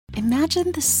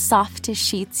Imagine the softest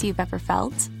sheets you've ever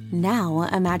felt. Now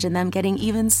imagine them getting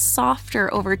even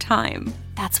softer over time.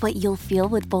 That's what you'll feel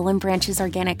with Boll & Branch's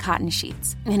organic cotton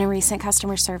sheets. In a recent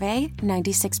customer survey,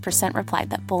 96% replied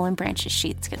that Boll & Branch's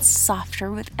sheets get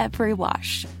softer with every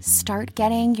wash. Start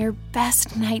getting your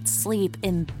best night's sleep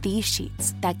in these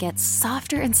sheets that get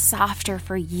softer and softer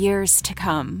for years to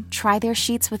come. Try their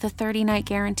sheets with a 30-night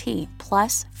guarantee,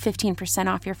 plus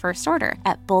 15% off your first order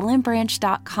at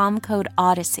bollandbranch.com, code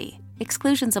Odyssey.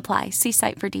 Exclusions apply. See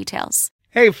site for details.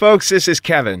 Hey folks, this is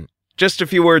Kevin. Just a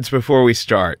few words before we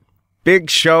start. Big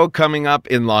show coming up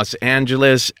in Los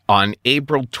Angeles on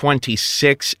April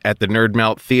 26th at the Nerd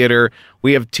Melt Theater.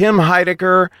 We have Tim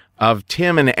Heidecker of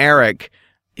Tim and Eric.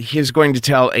 He's going to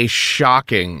tell a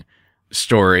shocking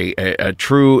story, a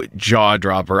true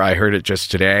jaw-dropper. I heard it just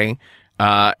today.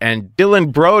 And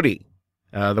Dylan Brody,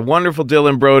 the wonderful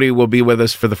Dylan Brody, will be with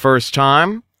us for the first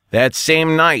time. That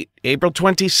same night, April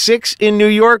 26th in New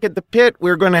York at the Pit,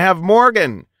 we're going to have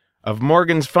Morgan of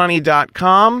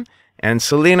morgansfunny.com and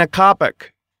Selena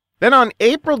Kopic. Then on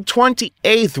April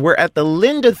 28th, we're at the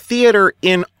Linda Theater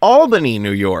in Albany,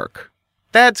 New York.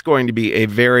 That's going to be a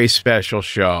very special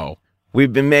show.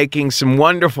 We've been making some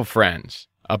wonderful friends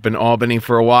up in Albany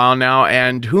for a while now,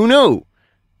 and who knew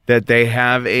that they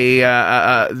have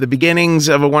the beginnings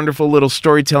of a wonderful little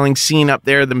storytelling scene up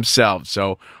there themselves.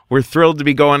 So we're thrilled to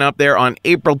be going up there on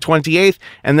April 28th.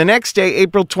 And the next day,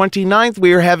 April 29th,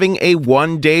 we are having a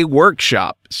one-day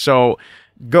workshop. So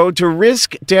go to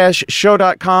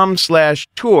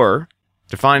risk-show.com/tour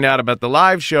to find out about the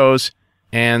live shows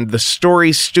and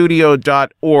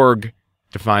thestorystudio.org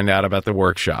to find out about the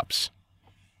workshops.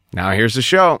 Now here's the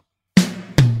show.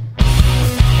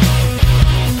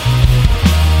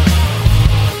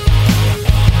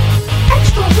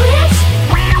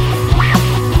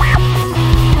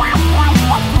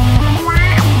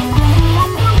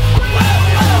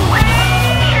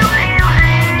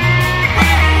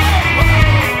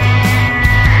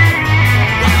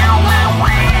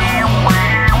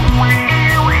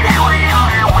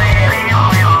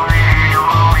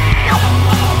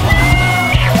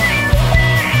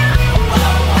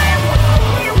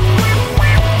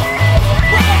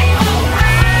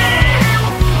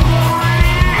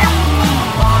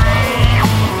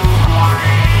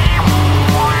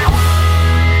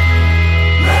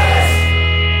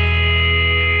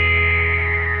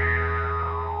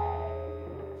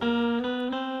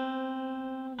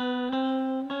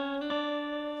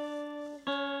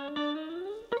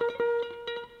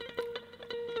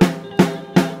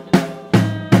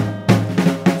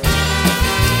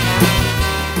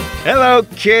 Hello,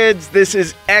 kids. This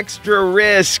is Extra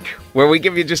Risk, where we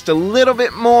give you just a little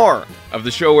bit more of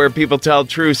the show where people tell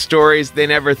true stories they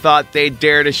never thought they'd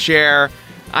dare to share.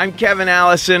 I'm Kevin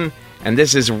Allison, and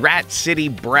this is Rat City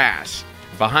Brass.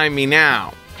 Behind me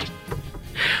now.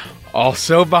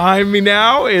 Also behind me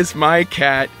now is my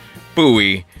cat,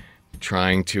 Bowie,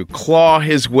 trying to claw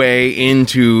his way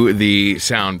into the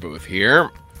sound booth here.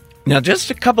 Now,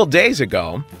 just a couple days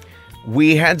ago,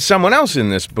 we had someone else in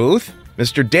this booth.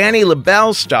 Mr. Danny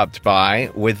Lobell stopped by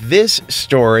with this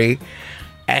story,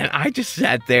 and I just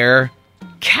sat there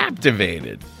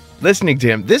captivated listening to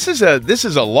him. This is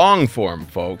a long form,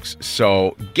 folks,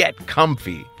 so get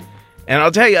comfy. And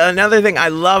I'll tell you, another thing I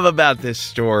love about this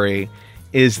story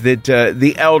is that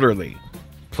the elderly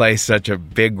play such a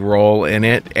big role in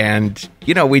it, and,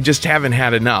 you know, we just haven't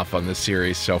had enough on the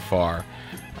series so far,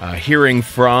 hearing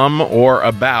from or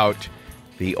about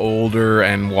the older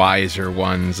and wiser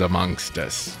ones amongst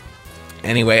us.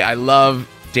 Anyway, I love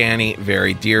Danny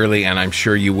very dearly, and I'm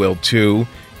sure you will too.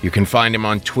 You can find him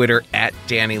on Twitter at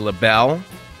Danny Lobell.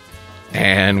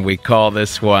 And we call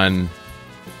this one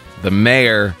the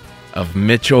Mayor of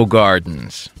Mitchell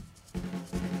Gardens.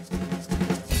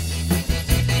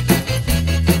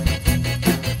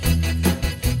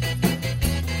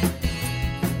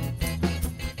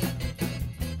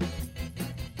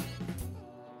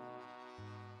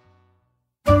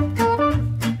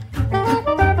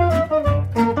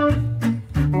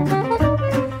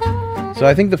 So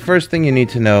I think the first thing you need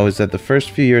to know is that the first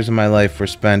few years of my life were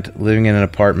spent living in an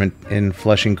apartment in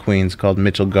Flushing, Queens called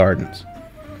Mitchell Gardens.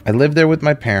 I lived there with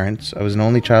my parents. I was an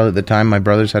only child at the time. My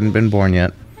brothers hadn't been born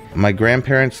yet. My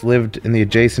grandparents lived in the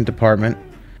adjacent apartment,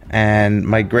 and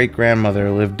my great-grandmother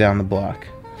lived down the block.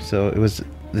 So it was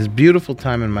this beautiful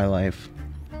time in my life.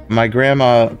 My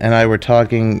grandma and I were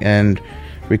talking and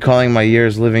recalling my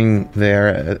years living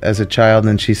there as a child,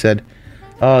 and she said,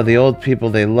 "Oh, the old people,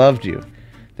 they loved you.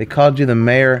 They called you the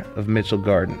Mayor of Mitchell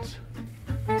Gardens."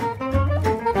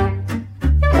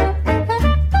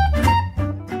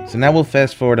 So now we'll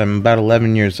fast forward. I'm about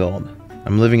 11 years old.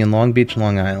 I'm living in Long Beach,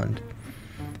 Long Island.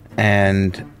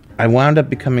 And I wound up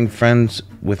becoming friends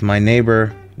with my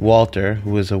neighbor, Walter,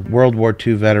 who was a World War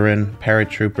II veteran,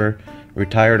 paratrooper,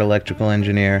 retired electrical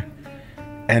engineer,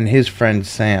 and his friend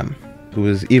Sam, who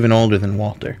was even older than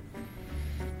Walter.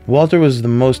 Walter was the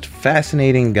most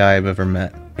fascinating guy I've ever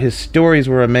met. His stories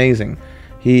were amazing.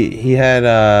 He had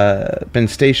been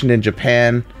stationed in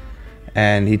Japan,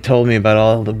 and he told me about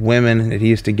all the women that he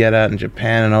used to get out in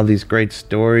Japan and all these great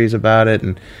stories about it,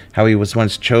 and how he was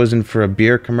once chosen for a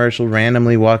beer commercial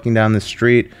randomly walking down the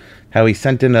street, how he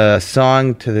sent in a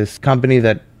song to this company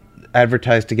that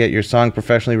advertised to get your song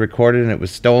professionally recorded, and it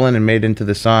was stolen and made into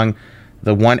the song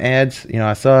The Want Ads. You know,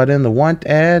 I saw it in The Want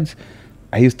Ads.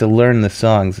 I used to learn the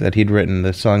songs that he'd written,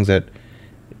 the songs that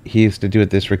he used to do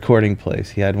at this recording place.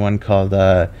 He had one called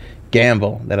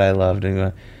Gamble that I loved. And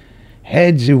go,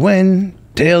 heads you win,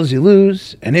 tails you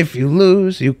lose, and if you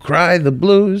lose, you cry the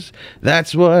blues.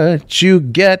 That's what you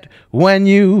get when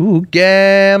you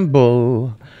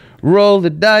gamble. Roll the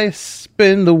dice,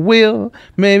 spin the wheel,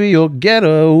 maybe you'll get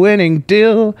a winning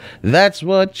deal. That's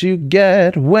what you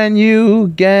get when you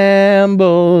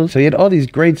gamble. So he had all these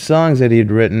great songs that he had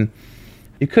written.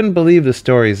 You couldn't believe the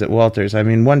stories at Walter's. I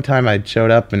mean, one time I showed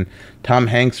up and Tom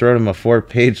Hanks wrote him a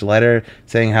 4-page letter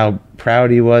saying how proud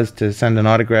he was to send an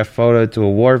autographed photo to a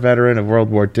war veteran of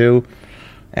World War II,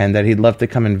 and that he'd love to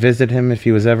come and visit him if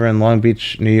he was ever in Long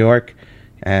Beach, New York.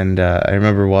 And I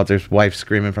remember Walter's wife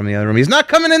screaming from the other room, "He's not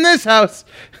coming in this house!"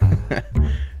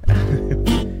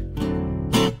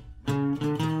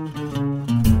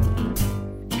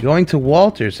 Going to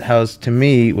Walter's house, to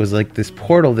me, was like this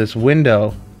portal, this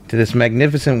window to this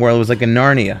magnificent world. It was like a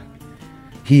Narnia.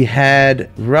 He had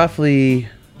roughly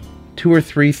 2,000 or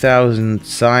 3,000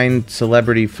 signed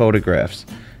celebrity photographs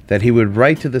that he would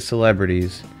write to the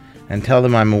celebrities and tell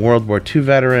them, "I'm a World War II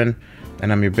veteran,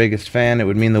 and I'm your biggest fan. It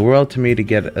would mean the world to me to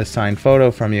get a signed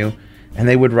photo from you." And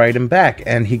they would write him back.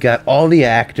 And he got all the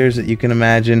actors that you can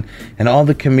imagine, and all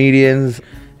the comedians,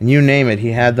 and you name it.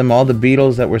 He had them. All the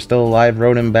Beatles that were still alive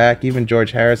wrote him back, even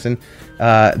George Harrison.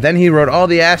 Then he wrote all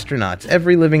the astronauts,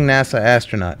 every living NASA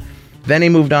astronaut. Then he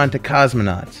moved on to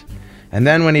cosmonauts. And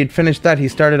then when he'd finished that, he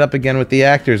started up again with the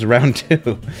actors, round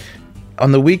 2.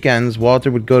 On the weekends,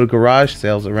 Walter would go to garage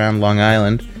sales around Long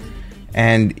Island,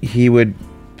 and he would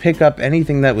pick up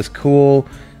anything that was cool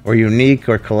or unique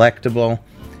or collectible,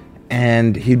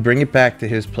 and he'd bring it back to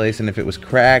his place, and if it was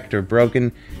cracked or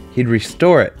broken, he'd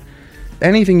restore it.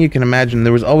 Anything you can imagine.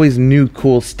 There was always new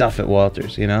cool stuff at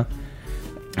Walter's, you know?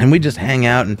 And we'd just hang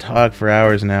out and talk for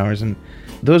hours and hours, and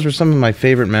those were some of my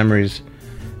favorite memories.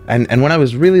 And when I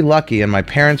was really lucky and my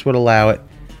parents would allow it,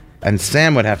 and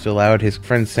Sam would have to allow it, his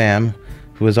friend Sam,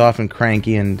 who was often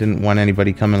cranky and didn't want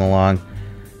anybody coming along,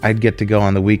 I'd get to go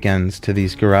on the weekends to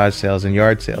these garage sales and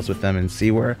yard sales with them and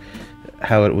see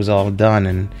how it was all done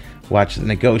and watch the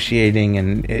negotiating,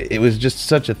 and it was just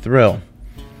such a thrill.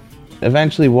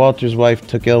 Eventually, Walter's wife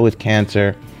took ill with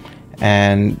cancer,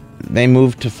 and they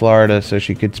moved to Florida so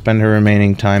she could spend her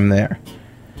remaining time there.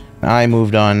 I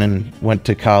moved on and went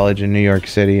to college in New York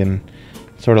City and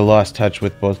sort of lost touch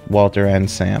with both Walter and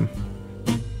Sam.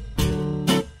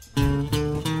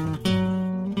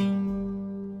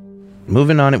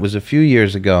 Moving on, it was a few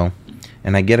years ago,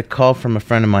 and I get a call from a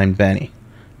friend of mine, Benny,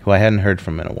 who I hadn't heard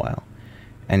from in a while.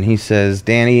 And he says,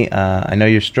 "Danny, I know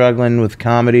you're struggling with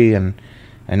comedy, and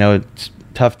I know it's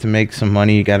tough to make some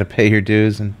money. You got to pay your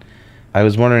dues, and I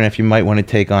was wondering if you might want to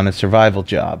take on a survival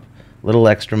job, little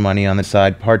extra money on the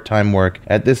side, part-time work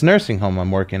at this nursing home I'm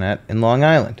working at in Long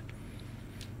Island."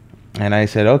 And I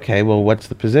said, "Okay, well, what's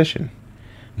the position?"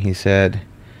 He said,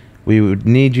 "We would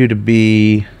need you to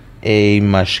be a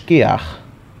mashgiach."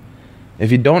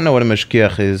 If you don't know what a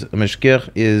mashgiach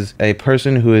is a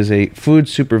person who is a food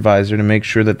supervisor to make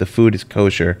sure that the food is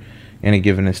kosher in a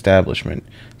given establishment.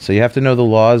 So you have to know the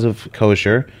laws of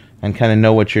kosher and kind of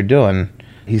know what you're doing.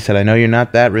 He said, "I know you're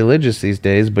not that religious these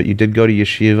days, but you did go to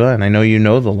yeshiva, and I know you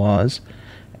know the laws,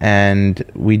 and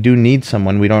we do need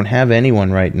someone. We don't have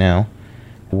anyone right now.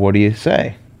 What do you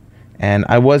say?" And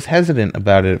I was hesitant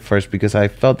about it at first because I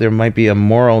felt there might be a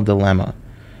moral dilemma.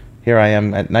 Here I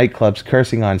am at nightclubs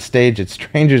cursing on stage at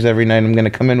strangers every night. I'm going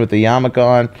to come in with a yarmulke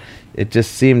on. It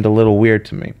just seemed a little weird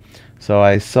to me. So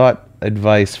I sought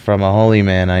advice from a holy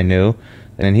man I knew,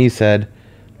 and he said,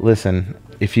 "Listen,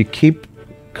 if you keep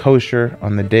kosher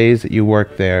on the days that you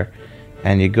work there,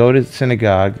 and you go to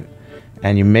synagogue,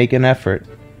 and you make an effort,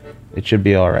 it should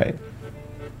be all right."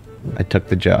 I took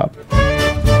the job.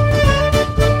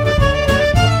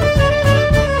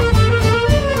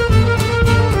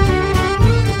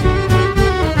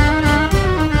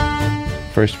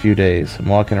 First few days, I'm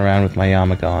walking around with my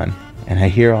yarmulke on, and I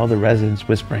hear all the residents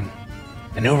whispering,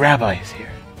 "The new rabbi is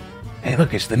here. Hey,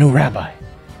 look, it's the new rabbi."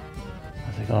 I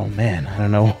was like, oh man, I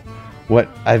don't know what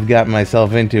I've got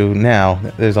myself into now.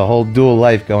 There's a whole dual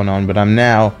life going on, but I'm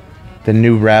now the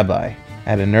new rabbi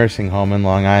at a nursing home in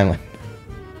Long Island.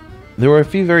 There were a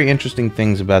few very interesting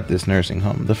things about this nursing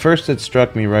home. The first that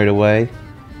struck me right away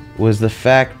was the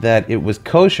fact that it was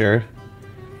kosher,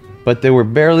 but there were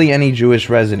barely any Jewish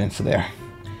residents there.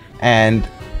 And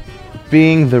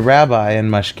being the rabbi and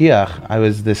mashgiach, I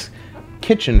was this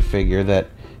kitchen figure that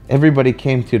everybody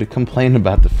came to complain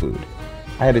about the food.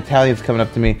 I had Italians coming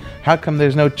up to me, "How come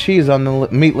there's no cheese on the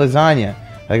meat lasagna?"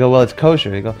 I go, "Well, it's kosher."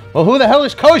 They go, "Well, who the hell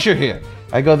is kosher here?"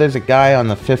 I go, "There's a guy on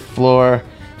the 5th floor."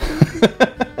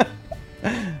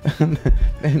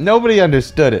 Nobody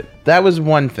understood it. That was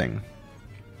one thing.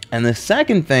 And the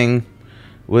second thing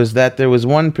was that there was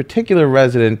one particular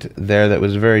resident there that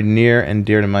was very near and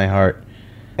dear to my heart,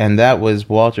 and that was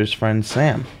Walter's friend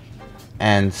Sam.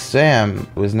 And Sam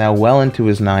was now well into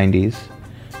his 90s.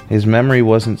 His memory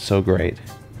wasn't so great.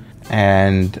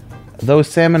 And though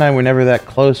Sam and I were never that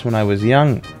close when I was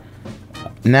young,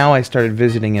 now I started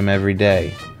visiting him every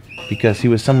day because he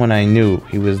was someone I knew.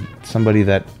 He was somebody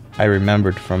that I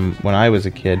remembered from when I was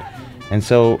a kid. And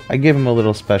so I gave him a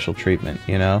little special treatment,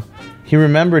 you know. He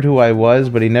remembered who I was,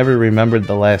 but he never remembered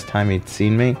the last time he'd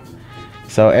seen me.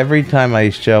 So every time I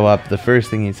show up, the first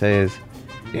thing he'd say is,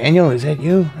 "Daniel, is that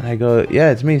you?" And I go, "Yeah,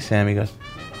 it's me, Sam." He goes,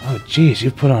 "Oh, geez,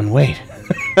 you've put on weight."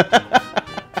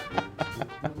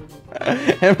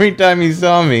 Every time he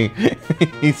saw me,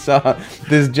 he saw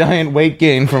this giant weight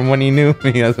gain from when he knew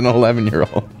me as an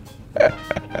 11-year-old.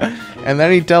 And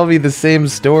then he'd tell me the same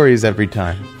stories every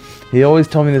time. He always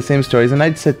told me the same stories, and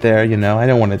I'd sit there, you know. I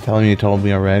don't want to tell him you told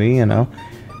me already, you know.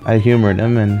 I humored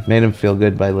him and made him feel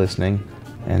good by listening.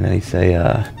 And then he'd say,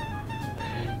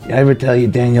 "Did I ever tell you,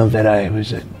 Daniel, that I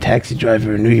was a taxi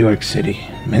driver in New York City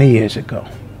many years ago?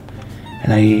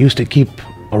 And I used to keep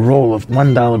a roll of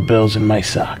 $1 bills in my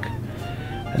sock.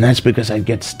 And that's because I'd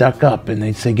get stuck up and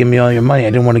they'd say, 'Give me all your money.' I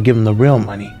didn't want to give them the real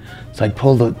money. So I'd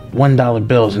pull the $1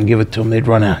 bills and give it to them. They'd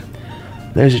run out.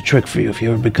 There's a trick for you if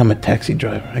you ever become a taxi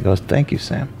driver." I goes, "Thank you,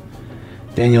 Sam."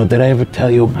 "Daniel, did I ever tell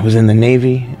you I was in the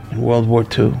Navy in World War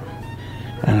II?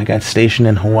 And I got stationed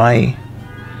in Hawaii?"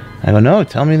 I go, "No,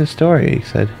 tell me the story." He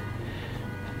said,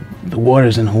 "The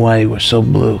waters in Hawaii were so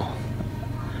blue.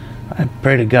 I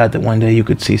pray to God that one day you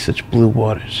could see such blue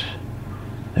waters.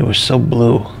 They were so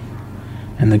blue.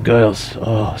 And the girls,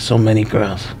 oh, so many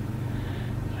girls.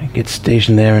 I get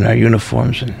stationed there in our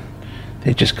uniforms and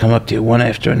they just come up to you one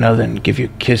after another and give you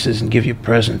kisses and give you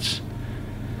presents.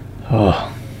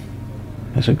 Oh,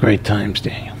 those are great times,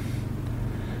 Daniel."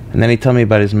 And then he told me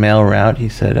about his mail route. He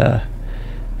said,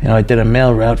 "I did a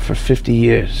mail route for 50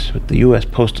 years with the U.S.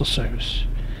 Postal Service.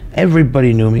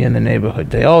 Everybody knew me in the neighborhood.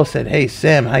 They all said, 'Hey,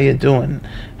 Sam, how you doing?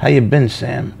 How you been,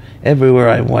 Sam?' Everywhere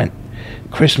I went.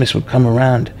 Christmas would come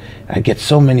around. I'd get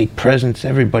so many presents.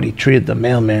 Everybody treated the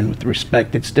mailman with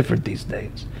respect. It's different these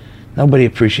days. Nobody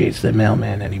appreciates the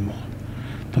mailman anymore.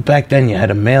 But back then you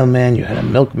had a mailman, you had a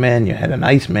milkman, you had an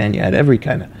iceman, you had every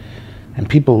kind of... And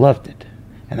people loved it.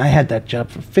 And I had that job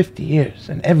for 50 years,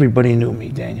 and everybody knew me,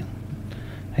 Daniel."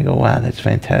 I go, "Wow, that's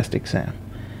fantastic, Sam."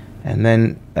 And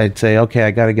then I'd say, "Okay,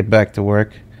 I got to get back to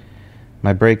work.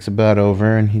 My break's about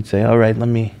over." And he'd say, "All right, let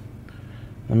me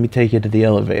take you to the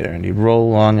elevator." And he'd roll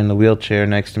along in the wheelchair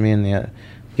next to me and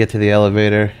get to the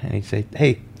elevator. And he'd say,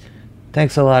 "Hey,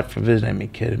 thanks a lot for visiting me,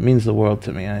 kid. It means the world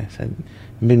to me." I said,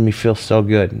 "It made me feel so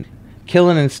good."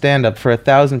 Killing in stand-up for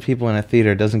 1,000 people in a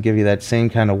theater doesn't give you that same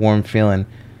kind of warm feeling.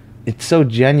 It's so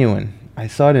genuine. I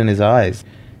saw it in his eyes.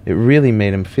 It really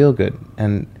made him feel good.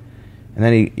 And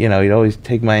then he'd always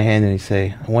take my hand and he'd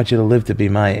say, "I want you to live to be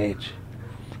my age."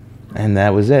 And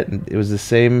that was it. It was the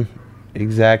same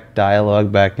exact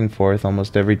dialogue back and forth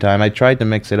almost every time. I tried to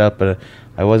mix it up, but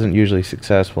I wasn't usually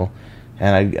successful.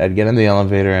 And I'd get in the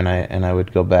elevator and I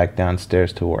would go back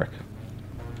downstairs to work.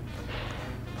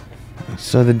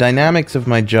 So the dynamics of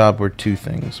my job were two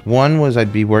things. One was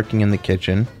I'd be working in the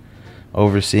kitchen,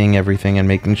 overseeing everything and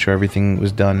making sure everything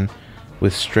was done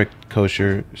with strict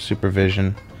kosher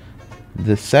supervision.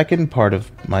 The second part of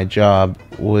my job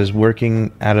was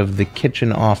working out of the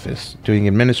kitchen office, doing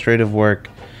administrative work,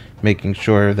 making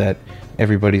sure that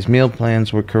everybody's meal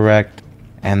plans were correct.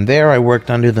 And there I worked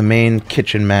under the main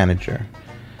kitchen manager,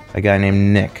 a guy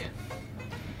named Nick.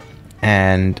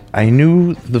 And I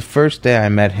knew the first day I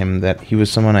met him that he was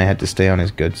someone I had to stay on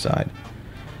his good side.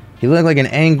 He looked like an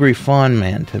angry fawn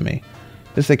man to me.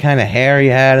 Just the kind of hair he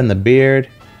had and the beard.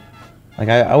 Like,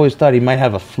 I always thought he might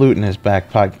have a flute in his back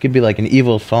pocket. He could be like an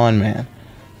evil fawn man.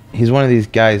 He's one of these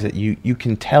guys that you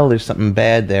can tell there's something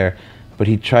bad there, but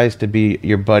he tries to be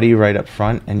your buddy right up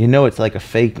front, and you know it's like a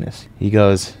fakeness. He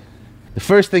goes, the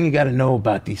first thing you got to know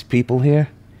about these people here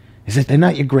is that they're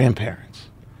not your grandparents.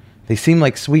 They seem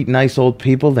like sweet, nice old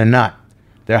people. They're not.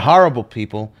 They're horrible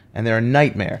people, and they're a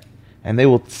nightmare, and they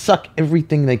will suck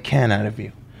everything they can out of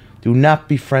you. Do not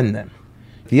befriend them.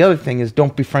 The other thing is,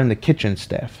 don't befriend the kitchen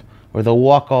staff, or they'll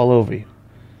walk all over you.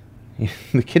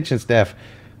 The kitchen staff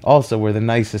also were the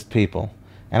nicest people.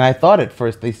 And I thought at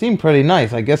first they seemed pretty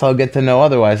nice. I guess I'll get to know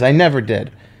otherwise. I never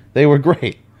did. They were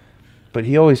great. But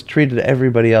he always treated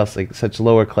everybody else like such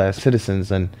lower class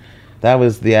citizens, and that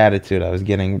was the attitude I was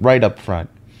getting right up front.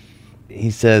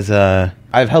 He says,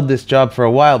 I've held this job for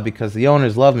a while because the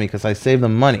owners love me because I save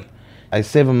them money. I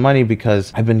save them money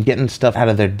because I've been getting stuff out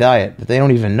of their diet that they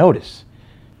don't even notice.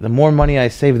 The more money I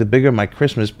save, the bigger my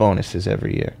Christmas bonus is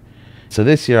every year. So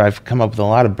this year I've come up with a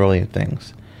lot of brilliant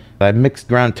things. I mixed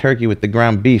ground turkey with the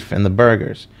ground beef and the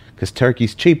burgers because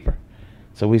turkey's cheaper.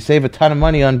 So we save a ton of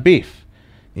money on beef.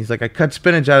 He's like, I cut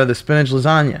spinach out of the spinach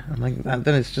lasagna. I'm like,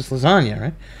 then it's just lasagna,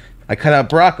 right? I cut out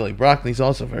broccoli. Broccoli's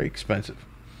also very expensive.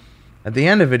 At the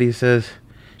end of it, he says,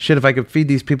 shit, if I could feed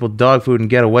these people dog food and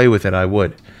get away with it, I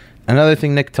would. Another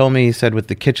thing Nick told me, he said with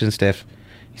the kitchen staff,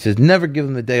 he says, never give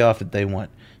them the day off that they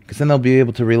want, because then they'll be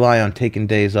able to rely on taking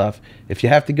days off. If you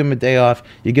have to give them a day off,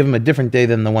 you give them a different day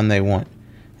than the one they want.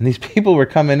 And these people were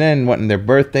coming in wanting their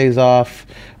birthdays off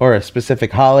or a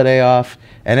specific holiday off,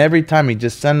 and every time he'd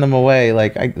just send them away,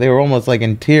 like they were almost like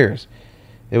in tears.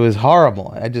 It was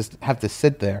horrible. I just have to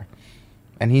sit there.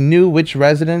 And he knew which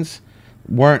residents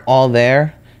weren't all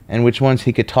there and which ones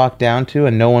he could talk down to,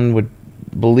 and no one would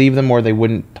believe them or they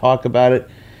wouldn't talk about it.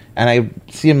 And I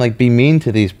see him like be mean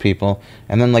to these people,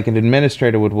 and then like an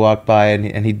administrator would walk by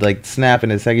and he'd like snap,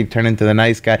 and in a second he'd turn into the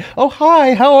nice guy. Oh,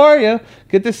 hi, how are you?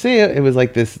 Good to see you. It was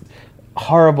like this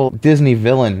horrible Disney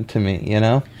villain to me, you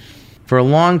know? For a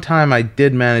long time I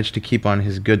did manage to keep on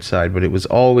his good side, but it was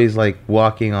always like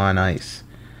walking on ice.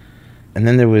 And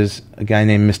then there was a guy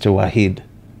named Mr. Wahid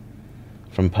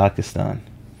from Pakistan.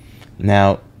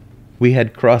 Now, we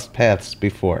had crossed paths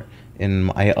before in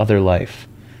my other life.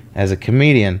 As a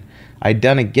comedian, I'd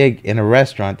done a gig in a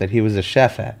restaurant that he was a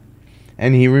chef at.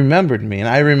 And he remembered me, and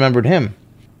I remembered him.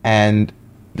 And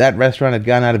that restaurant had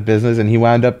gone out of business, and he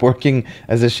wound up working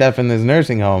as a chef in this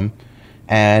nursing home.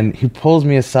 And he pulls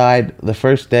me aside the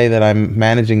first day that I'm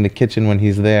managing the kitchen when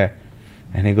he's there.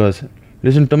 And he goes,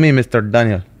 listen to me, Mr.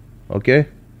 Daniel, okay?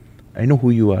 I know who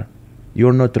you are.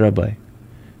 You're not Rabbi.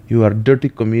 You are a dirty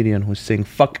comedian who's saying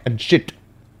fuck and shit.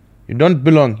 You don't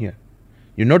belong here.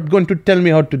 You're not going to tell me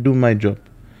how to do my job.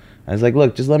 I was like,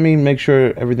 look, just let me make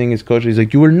sure everything is kosher. He's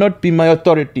like, you will not be my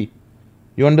authority.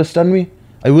 You understand me?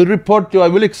 I will report you. I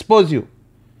will expose you.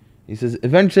 He says,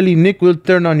 eventually Nick will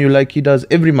turn on you like he does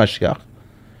every Mashiach.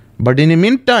 But in the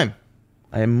meantime,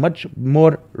 I am much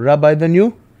more rabbi than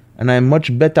you, and I am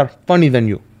much better funny than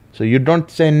you. So you don't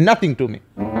say nothing to me.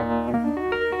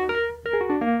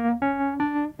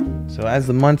 So as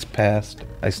the months passed,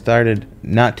 I started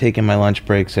not taking my lunch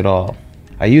breaks at all.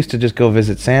 I used to just go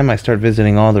visit Sam. I started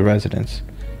visiting all the residents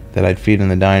that I'd feed in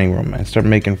the dining room and start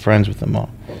making friends with them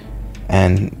all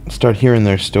and start hearing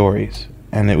their stories.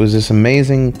 And it was this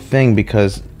amazing thing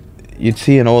because you'd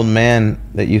see an old man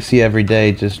that you see every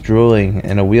day just drooling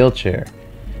in a wheelchair,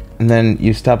 and then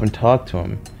you stop and talk to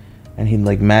him and he'd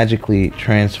like magically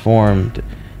transformed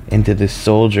into this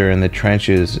soldier in the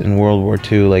trenches in World War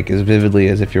II, like as vividly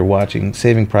as if you're watching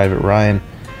Saving Private Ryan.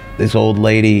 This old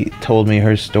lady told me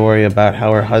her story about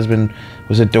how her husband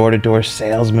was a door-to-door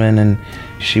salesman and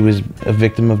she was a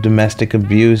victim of domestic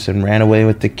abuse and ran away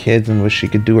with the kids and wished she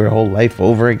could do her whole life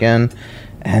over again.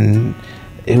 And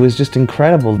it was just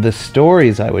incredible, the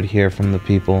stories I would hear from the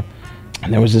people.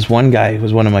 And there was this one guy who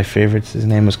was one of my favorites. His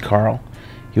name was Carl.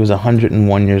 He was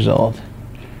 101 years old.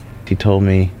 He told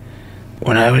me,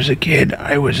 when I was a kid,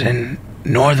 I was in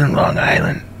northern Long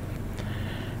Island.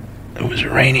 It was a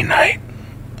rainy night.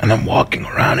 And I'm walking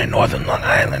around in northern Long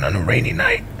Island on a rainy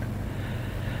night.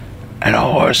 And a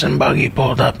horse and buggy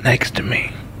pulled up next to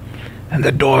me. And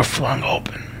the door flung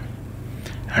open.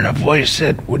 And a voice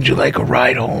said, would you like a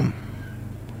ride home?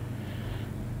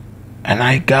 And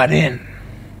I got in.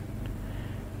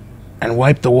 And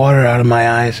wiped the water out of my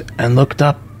eyes and looked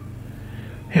up.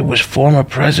 It was former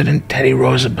President Teddy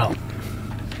Roosevelt.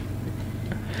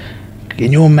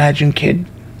 Can you imagine, kid,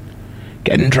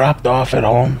 getting dropped off at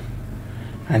home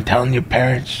and telling your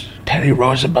parents Teddy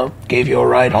Roosevelt gave you a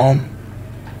ride home?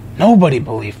 Nobody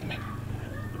believed me.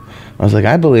 I was like,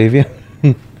 I believe you.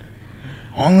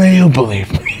 Only you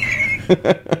believe me.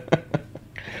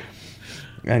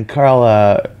 And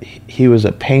Carl, he was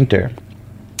a painter,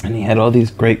 And he had all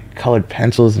these great colored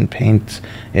pencils and paints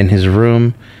in his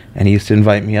room. And he used to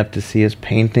invite me up to see his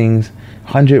paintings.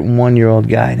 101-year-old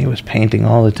guy, and he was painting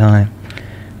all the time.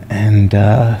 And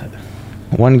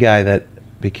one guy that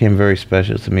became very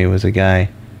special to me was a guy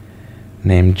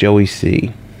named Joey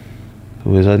C., who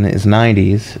was in his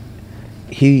 90s.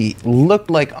 He looked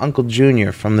like Uncle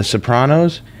Junior from The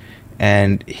Sopranos,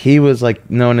 and he was like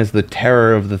known as the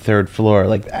terror of the third floor.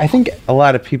 Like, I think a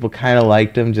lot of people kind of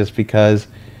liked him just because,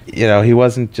 you know, he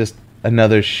wasn't just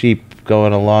another sheep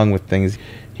going along with things.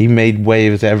 He made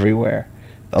waves everywhere.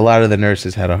 A lot of the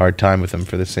nurses had a hard time with him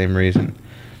for the same reason.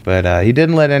 But he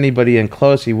didn't let anybody in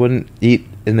close. He wouldn't eat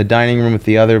in the dining room with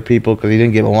the other people because he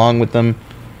didn't get along with them.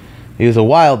 He was a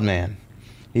wild man.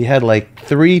 He had like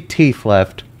 3 teeth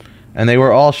left, and they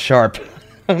were all sharp.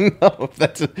 I don't know if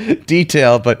that's a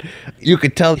detail, but you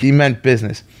could tell he meant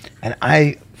business. And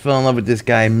I fell in love with this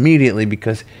guy immediately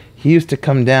because he used to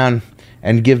come down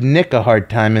and give Nick a hard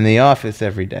time in the office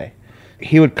every day.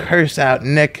 He would curse out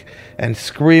Nick and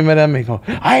scream at him. He'd go,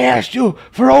 I asked you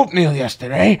for oatmeal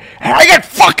yesterday, and I get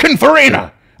fucking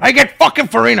farina. I get fucking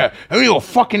farina. Are you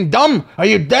fucking dumb? Are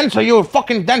you dense? Are you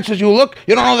fucking dense as you look?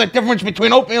 You don't know the difference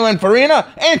between oatmeal and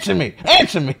farina? Answer me.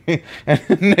 Answer me.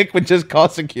 And Nick would just call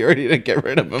security to get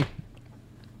rid of him.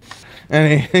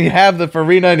 And he'd have the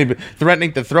farina, and he'd be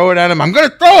threatening to throw it at him. I'm going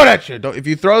to throw it at you. If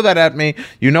you throw that at me,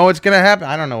 you know what's going to happen.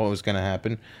 I don't know what was going to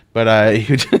happen. But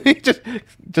he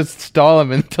just stall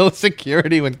him until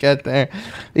security would get there.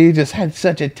 He just had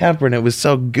such a temper, and it was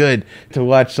so good to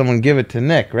watch someone give it to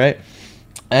Nick, right?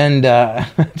 And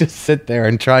just sit there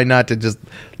and try not to just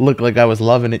look like I was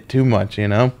loving it too much, you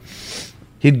know?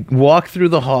 He'd walk through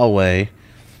the hallway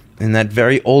in that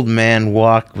very old man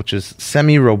walk, which is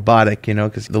semi-robotic, you know,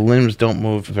 because the limbs don't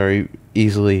move very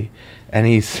easily. And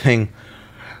he'd sing,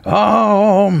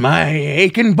 oh, my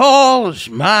aching balls,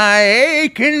 my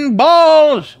aching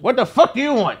balls. What the fuck do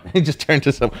you want? He just turned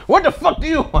to someone. What the fuck do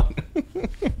you want?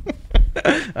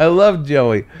 I love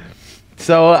Joey.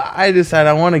 So I decided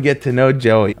I want to get to know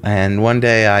Joey. And one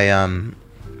day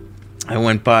I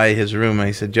went by his room and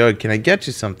I said, Joey, can I get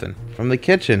you something from the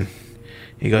kitchen?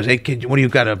 He goes, hey kid, what do you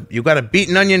got a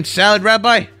beaten onion salad,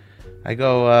 Rabbi? I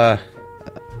go,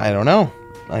 I don't know.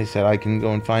 I said, I can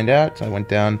go and find out. So I went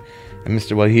down, and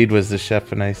Mr. Wahid was the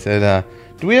chef, and I said,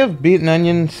 do we have beaten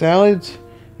onion salads?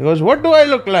 He goes, what do I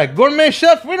look like? Gourmet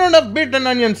chef? We don't have beaten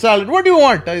onion salad. What do you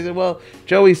want? I said, well,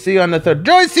 Joey C on the third.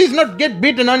 Joey C's not get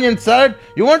beaten onion salad.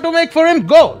 You want to make for him?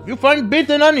 Go. You find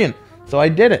beaten onion. So I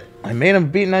did it. I made him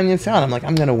beaten onion salad. I'm like,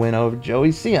 I'm going to win over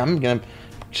Joey C. I'm going to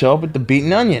show up with the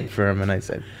beaten onion for him. And I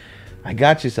said, I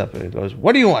got you something. He goes,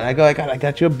 what do you want? I go, I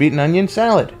got you a beaten onion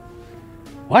salad.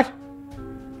 What?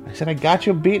 I said, I got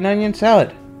you a beaten onion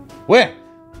salad. Where?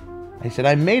 I said,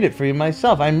 I made it for you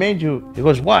myself. I made you. He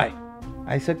goes, why?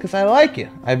 I said, because I like you.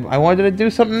 I wanted to do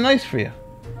something nice for you.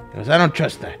 He goes, I don't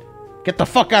trust that. Get the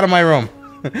fuck out of my room.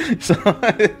 So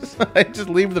I just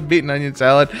leave the beaten onion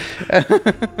salad. And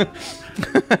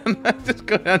I just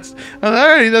go down. I was like, all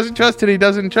right, he doesn't trust it. He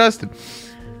doesn't trust it.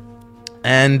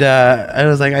 And I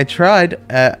was like, I tried.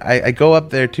 I go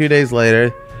up there 2 days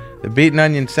later. The beaten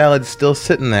onion salad's still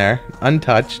sitting there,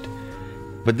 untouched.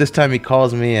 But this time he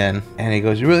calls me in, and he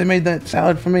goes, you really made that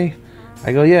salad for me?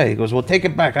 I go, yeah. He goes, well, take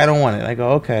it back. I don't want it. I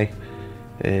go, okay.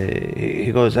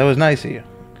 He goes, that was nice of you.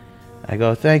 I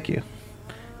go, thank you.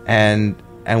 And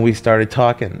we started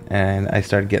talking, and I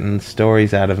started getting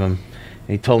stories out of him.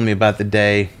 He told me about the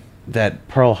day that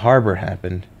Pearl Harbor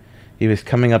happened. He was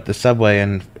coming up the subway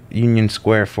in Union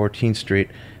Square, 14th Street,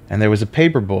 and there was a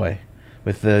paper boy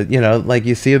with the, you know, like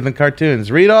you see in the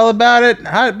cartoons. Read all about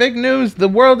it. Big news. The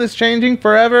world is changing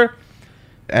forever.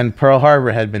 And Pearl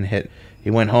Harbor had been hit. He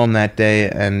went home that day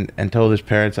and told his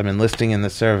parents, I'm enlisting in the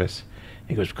service.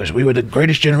 He goes, because we were the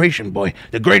greatest generation, boy.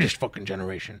 The greatest fucking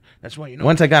generation. That's why, you know.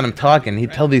 Once I got him talking,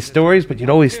 he'd tell these stories, but you'd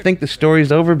always think the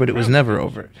story's over, but it was never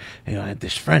over. You know, I had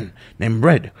this friend named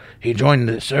Red. He joined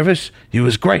the service. He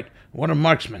was great. What a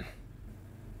marksman.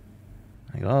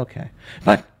 I go, okay.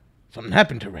 But something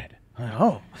happened to Red. I go,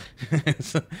 oh.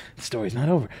 The story's not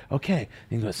over. Okay.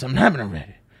 He goes, something happened to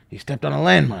Red. He stepped on a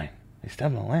landmine.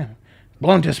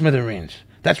 Blown to smithereens.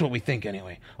 That's what we think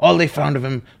anyway. All they found of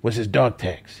him was his dog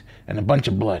tags and a bunch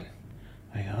of blood.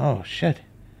 I go, oh, shit.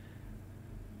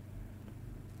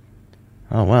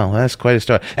 Oh, well, that's quite a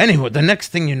story. Anyway, the next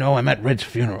thing you know, I'm at Red's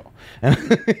funeral. And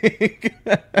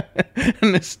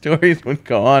the stories would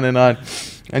go on.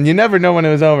 And you never know when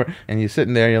it was over. And you're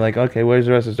sitting there, you're like, okay, where's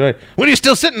the rest of the story? What are you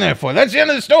still sitting there for? That's the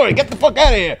end of the story. Get the fuck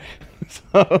out of here.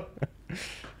 So,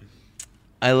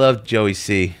 I loved Joey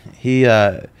C. He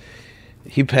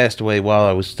He passed away while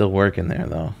I was still working there,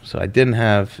 though. So I didn't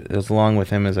have as long with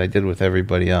him as I did with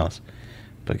everybody else.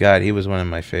 But God, he was one of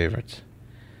my favorites.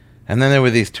 And then there were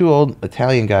these two old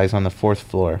Italian guys on the 4th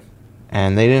floor,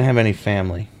 and they didn't have any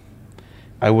family.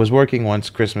 I was working once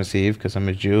Christmas Eve, because I'm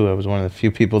a Jew. I was one of the few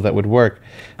people that would work.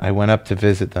 I went up to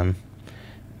visit them,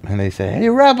 and they said, "Hey,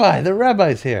 Rabbi, the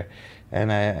rabbi's here."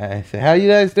 And I said, "How you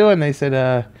guys doing?" They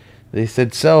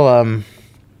said, "So,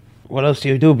 what else do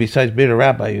you do besides being a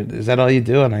rabbi? Is that all you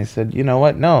do?" And I said, "You know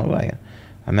what? No,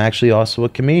 I'm actually also a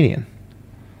comedian."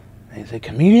 And he said,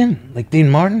 "Comedian? Like Dean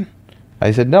Martin?"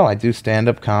 I said, "No, I do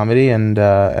stand-up comedy, and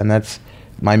that's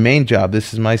my main job.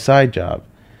 This is my side job."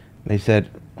 They said,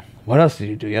 "What else do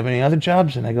you do? You have any other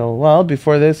jobs?" And I go, "Well,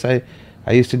 before this, I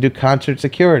used to do concert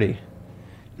security."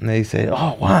 And they say,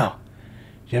 "Oh, wow.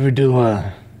 Did you ever do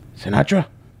Sinatra?"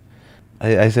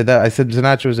 I said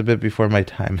Sinatra was a bit before my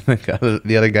time.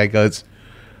 The other guy goes,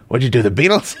 "What'd you do, the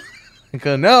Beatles?" I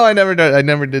go, "No, I never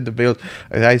did the Beatles."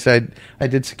 I said, "I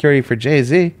did security for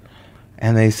Jay-Z."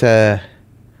 And they said,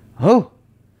 "Oh."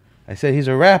 I said, "He's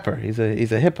a rapper. He's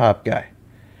a hip-hop guy."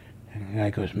 And the guy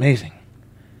goes, "Amazing.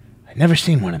 I've never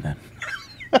seen one of them."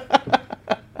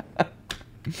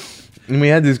 And we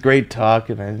had this great talk,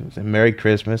 and I said, "Merry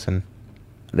Christmas." And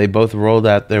they both rolled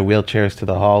out their wheelchairs to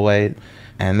the hallway.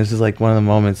 And this is like one of the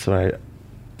moments where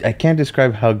I can't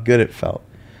describe how good it felt.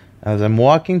 As I'm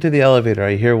walking to the elevator,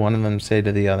 I hear one of them say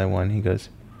to the other one, he goes,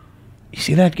 "You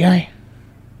see that guy?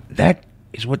 That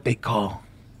is what they call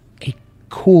a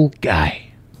cool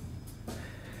guy."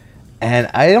 And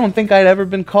I don't think I'd ever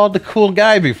been called the cool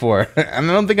guy before. And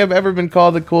I don't think I've ever been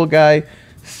called the cool guy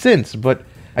since. But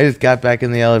I just got back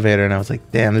in the elevator and I was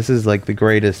like, damn, this is like the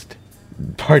greatest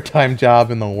part-time job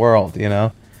in the world, you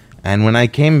know? And when I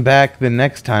came back the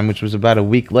next time, which was about a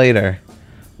week later,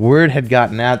 word had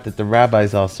gotten out that the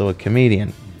rabbi's also a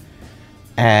comedian.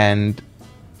 And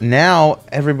now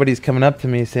everybody's coming up to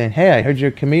me saying, "Hey, I heard you're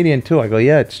a comedian too." I go,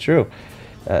 "Yeah, it's true.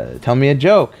 Tell me a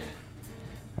joke."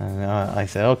 And I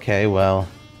said, "Okay, well,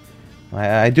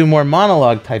 I do more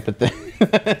monologue type of thing."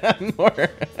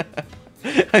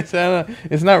 I said,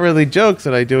 "It's not really jokes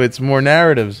that I do, it's more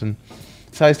narratives." And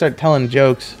so I start telling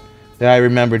jokes that I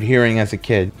remembered hearing as a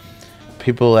kid.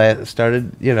 People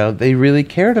started, they really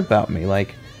cared about me.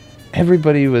 Like,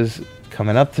 everybody was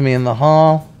coming up to me in the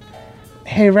hall.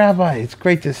 "Hey, Rabbi, it's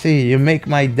great to see you. You make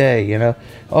my day,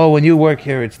 Oh, when you work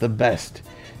here, it's the best."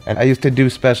 And I used to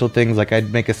do special things, like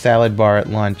I'd make a salad bar at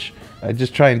lunch. I'd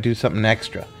just try and do something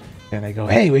extra. And I go,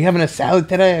 "Hey, we having a salad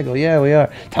today?" I go, "Yeah, we are.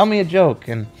 Tell me a joke."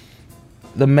 And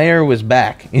the mayor was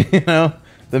back,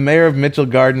 The mayor of Mitchell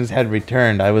Gardens had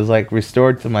returned. I was like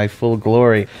restored to my full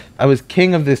glory. I was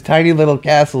king of this tiny little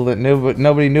castle that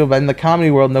nobody knew about. In the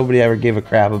comedy world, nobody ever gave a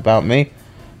crap about me.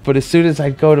 But as soon as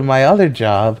I'd go to my other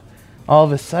job, all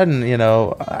of a sudden,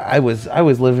 I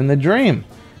was living the dream.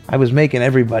 I was making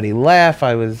everybody laugh.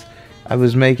 I was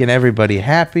making everybody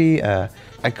happy.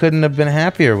 I couldn't have been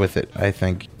happier with it, I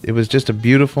think. It was just a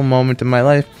beautiful moment in my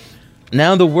life.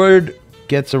 Now the word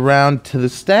gets around to the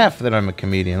staff that I'm a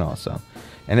comedian also.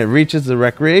 And it reaches the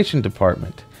recreation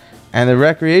department. And the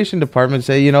recreation department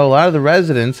say, a lot of the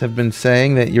residents have been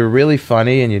saying that you're really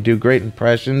funny and you do great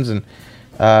impressions. And,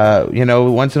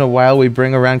 once in a while we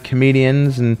bring around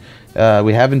comedians and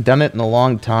we haven't done it in a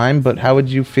long time. But how would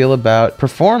you feel about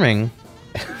performing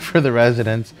for the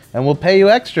residents? And we'll pay you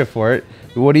extra for it.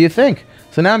 What do you think?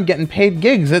 So now I'm getting paid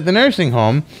gigs at the nursing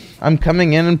home. I'm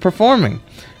coming in and performing.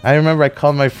 I remember I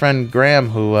called my friend Graham,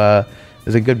 who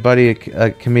is a good buddy,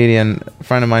 a comedian, a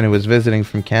friend of mine who was visiting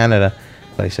from Canada.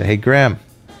 I said, "Hey, Graham,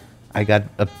 I got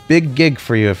a big gig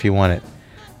for you if you want it."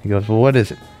 He goes, "Well, what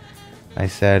is it?" I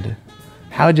said,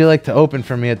 "How would you like to open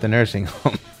for me at the nursing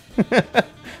home?"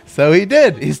 So he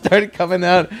did. He started coming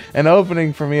out and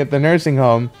opening for me at the nursing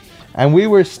home. And we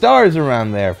were stars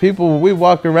around there. People, we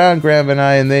walk around, Graham and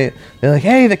I, and they're like,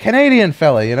 "Hey, the Canadian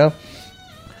fella,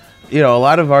 a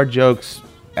lot of our jokes,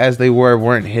 as they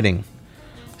weren't hitting.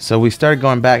 So we started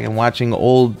going back and watching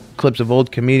old clips of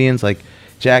old comedians like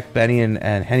Jack Benny and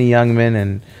Henny Youngman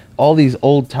and all these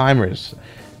old timers,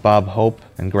 Bob Hope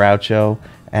and Groucho,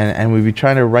 and we'd be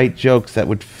trying to write jokes that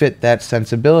would fit that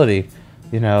sensibility,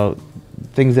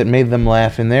 things that made them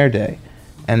laugh in their day.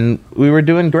 And we were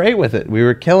doing great with it. We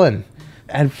were killing.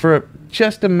 And for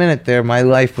just a minute there, my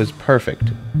life was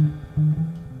perfect.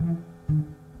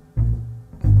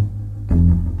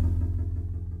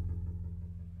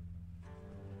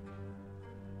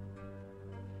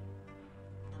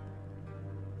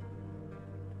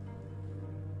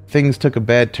 Things took a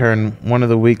bad turn one of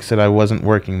the weeks that I wasn't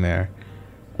working there.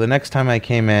 The next time I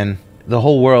came in, the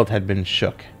whole world had been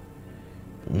shook.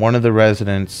 One of the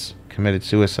residents committed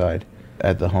suicide.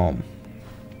 at the home.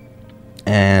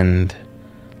 And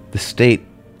the state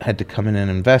had to come in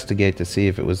and investigate to see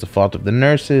if it was the fault of the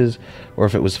nurses or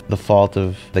if it was the fault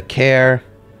of the care.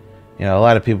 You know, a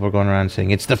lot of people were going around saying,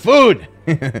 it's the food!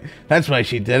 That's why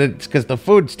she did it. It's because the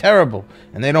food's terrible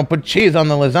and they don't put cheese on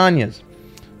the lasagnas.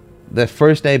 The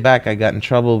first day back, I got in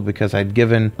trouble because I'd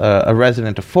given a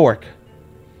resident a fork.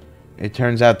 It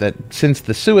turns out that since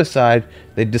the suicide,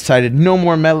 they decided no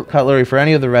more metal cutlery for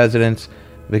any of the residents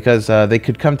because they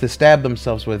could come to stab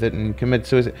themselves with it and commit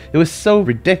suicide. It was so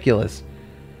ridiculous.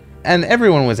 And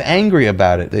everyone was angry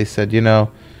about it. They said, you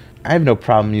know, I have no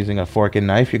problem using a fork and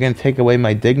knife. You're going to take away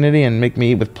my dignity and make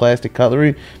me eat with plastic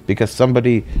cutlery because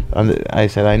somebody... I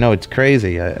said, I know, it's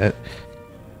crazy.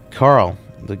 Carl,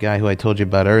 the guy who I told you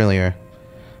about earlier,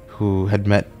 who had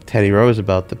met Teddy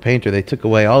Roosevelt, the painter, they took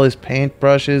away all his paint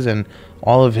brushes and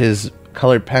all of his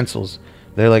colored pencils.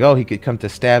 They're like, oh, he could come to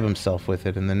stab himself with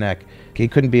it in the neck. He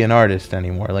couldn't be an artist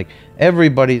anymore. Like,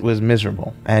 everybody was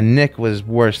miserable. And Nick was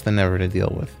worse than ever to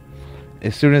deal with.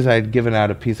 As soon as I had given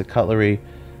out a piece of cutlery,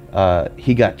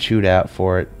 he got chewed out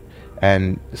for it.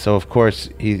 And so, of course,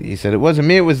 he said, it wasn't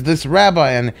me, it was this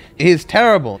rabbi, and he's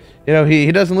terrible. You know,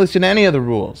 he doesn't listen to any of the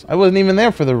rules. I wasn't even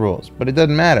there for the rules, but it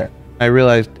doesn't matter. I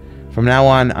realized from now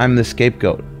on, I'm the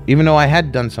scapegoat. Even though I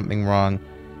had done something wrong,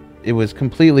 it was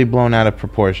completely blown out of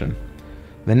proportion.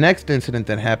 The next incident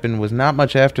that happened was not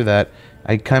much after that.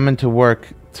 I come into work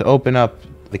to open up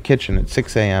the kitchen at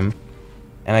 6 a.m.,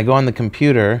 and I go on the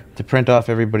computer to print off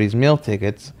everybody's meal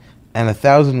tickets, and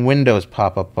 1,000 windows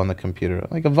pop up on the computer,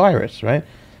 like a virus, right?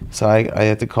 So I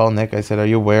had to call Nick. I said, are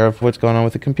you aware of what's going on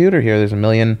with the computer here? There's 1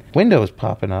 million windows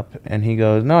popping up. And he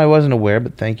goes, no, I wasn't aware,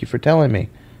 but thank you for telling me.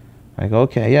 I go,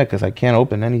 okay, yeah, because I can't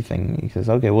open anything. He says,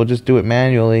 okay, we'll just do it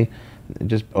manually,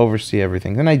 just oversee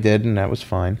everything. And I did, and that was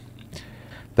fine.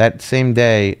 That same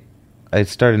day, I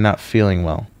started not feeling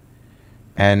well.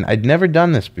 And I'd never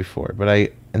done this before, but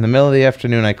in the middle of the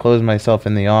afternoon, I closed myself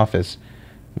in the office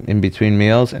in between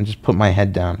meals and just put my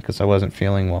head down because I wasn't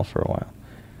feeling well for a while.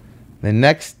 The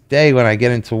next day when I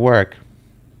get into work,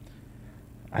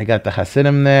 I got the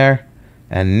Hasidim there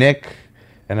and Nick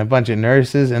and a bunch of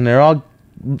nurses, and they're all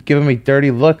giving me dirty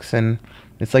looks, and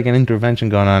it's like an intervention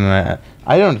going on. And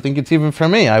I don't think it's even for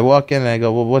me. I walk in and I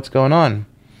go, well, what's going on?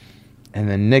 And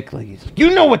then Nick, like, he's like, you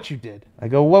know what you did. I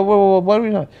go, what do we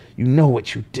know? You know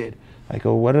what you did. I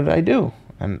go, what did I do?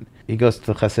 And he goes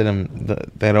to Hasidim,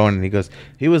 that own, and he goes,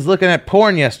 he was looking at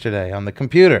porn yesterday on the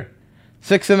computer.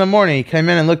 6 a.m, he came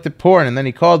in and looked at porn, and then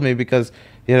he called me because,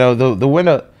 you know, the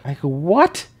window. I go,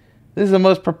 what? This is the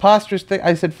most preposterous thing.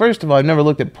 I said, first of all, I've never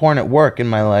looked at porn at work in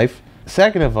my life.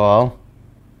 Second of all,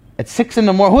 at 6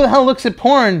 a.m, who the hell looks at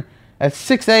porn at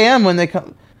 6 a.m. when they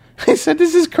come? I said,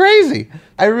 this is crazy.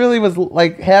 I really was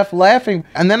like half laughing.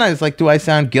 And then I was like, do I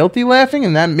sound guilty laughing?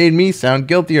 And that made me sound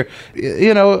guiltier.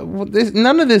 You know,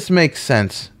 none of this makes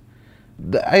sense.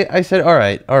 I said, all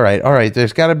right.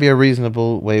 There's got to be a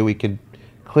reasonable way we could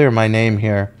clear my name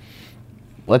here.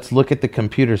 Let's look at the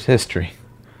computer's history.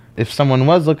 If someone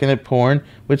was looking at porn,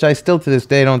 which I still to this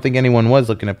day don't think anyone was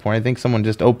looking at porn. I think someone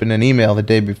just opened an email the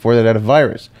day before that had a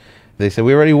virus. They said,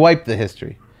 we already wiped the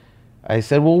history. I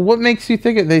said, well, what makes you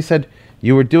think it? They said,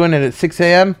 you were doing it at 6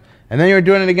 a.m., and then you were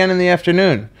doing it again in the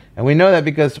afternoon. And we know that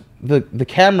because the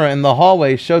camera in the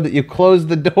hallway showed that you closed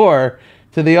the door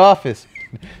to the office.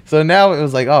 So now it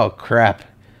was like, oh, crap.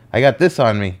 I got this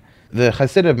on me. The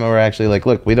Hasidim were actually like,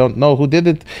 look, we don't know who did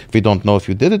it. We don't know if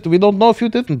you did it. We don't know if you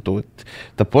didn't do it.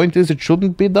 The point is it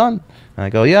shouldn't be done. And I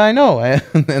go, yeah, I know.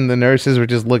 And the nurses were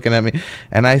just looking at me.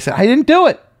 And I said, I didn't do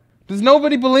it. Does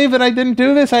nobody believe that I didn't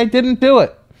do this? I didn't do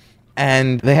it.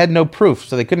 And they had no proof,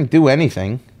 so they couldn't do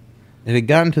anything. It had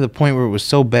gotten to the point where it was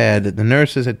so bad that the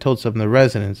nurses had told some of the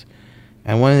residents.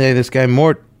 And one day, this guy,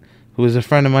 Mort, who was a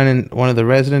friend of mine and one of the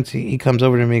residents, he comes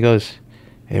over to me and goes,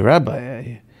 hey,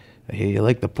 Rabbi, I hear you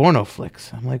like the porno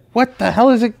flicks. I'm like, what the hell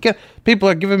is it? People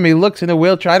are giving me looks in a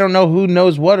wheelchair. I don't know who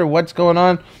knows what or what's going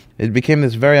on. It became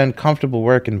this very uncomfortable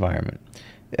work environment.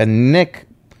 And Nick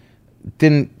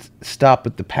didn't stop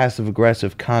with the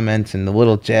passive-aggressive comments and the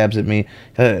little jabs at me.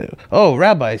 Oh,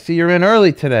 Rabbi, I see you're in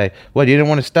early today. What, you didn't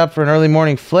want to stop for an early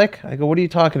morning flick? I go, what are you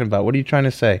talking about? What are you trying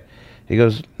to say? He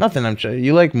goes, nothing. I'm sure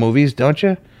you like movies, don't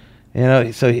you? You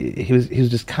know, so he was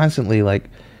just constantly like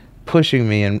pushing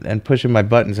me and pushing my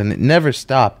buttons, and it never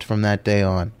stopped from that day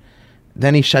on.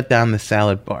 Then he shut down the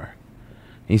salad bar.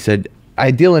 He said, I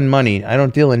deal in money, I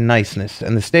don't deal in niceness,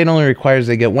 and the state only requires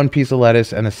they get one piece of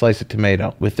lettuce and a slice of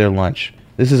tomato with their lunch.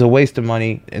 This is a waste of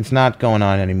money. It's not going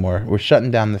on anymore. We're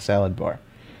shutting down the salad bar.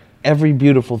 Every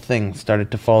beautiful thing started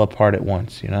to fall apart at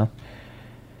once, you know?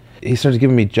 He started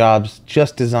giving me jobs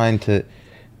just designed to...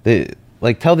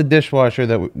 like, tell the dishwasher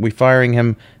that we're firing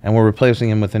him and we're replacing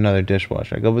him with another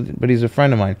dishwasher. I go, but he's a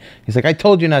friend of mine. He's like, I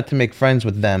told you not to make friends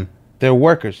with them. They're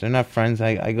workers. They're not friends.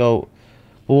 I go,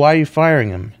 well, why are you firing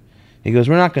him? He goes,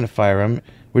 we're not going to fire him.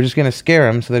 We're just going to scare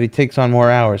him so that he takes on more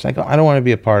hours. I go, I don't want to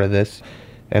be a part of this.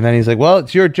 And then he's like, well,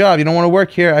 it's your job. You don't want to work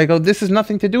here. I go, this has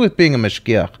nothing to do with being a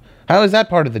mashgiach. How is that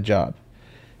part of the job?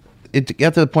 It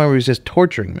got to the point where he was just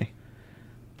torturing me.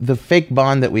 The fake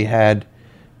bond that we had,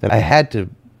 that I had to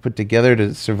put together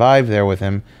to survive there with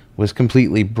him, was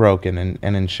completely broken and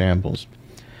in shambles.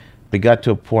 We got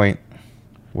to a point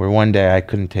where one day I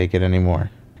couldn't take it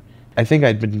anymore. I think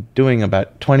I'd been doing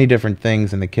about 20 different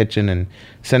things in the kitchen and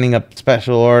sending up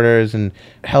special orders and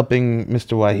helping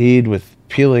Mr. Wahid with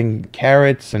peeling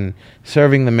carrots and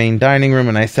serving the main dining room.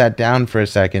 And I sat down for a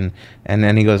second, and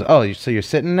then he goes, oh, so you're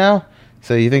sitting now?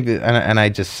 So you think that? And I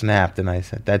just snapped, and I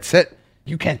said, that's it.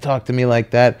 You can't talk to me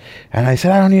like that. And I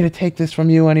said, I don't need to take this from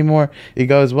you anymore. He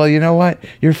goes, well, you know what?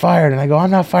 You're fired. And I go, I'm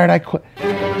not fired. I quit.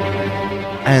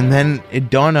 And then it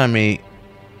dawned on me,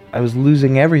 I was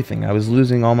losing everything. I was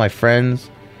losing all my friends.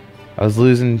 I was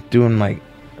losing doing my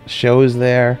shows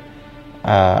there.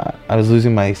 I was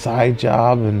losing my side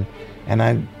job. And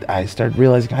I started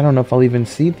realizing, I don't know if I'll even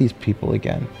see these people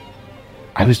again.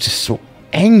 I was just so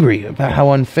angry about how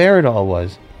unfair it all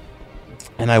was.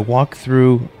 And I walked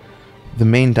through the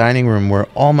main dining room where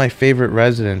all my favorite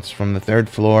residents from the 3rd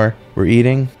floor were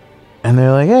eating. And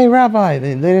they're like, hey, Rabbi.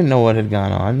 They didn't know what had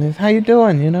gone on. How you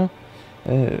doing, you know?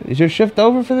 Is your shift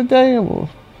over for the day? Well,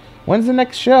 when's the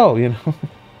next show, you know?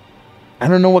 I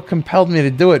don't know what compelled me to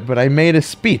do it, but I made a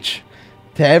speech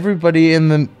to everybody in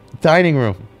the dining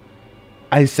room.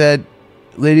 I said,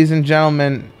 ladies and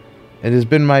gentlemen, it has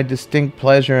been my distinct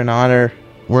pleasure and honor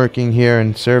working here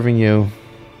and serving you.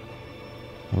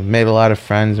 We've made a lot of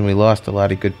friends and we lost a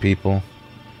lot of good people.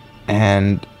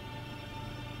 And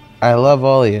I love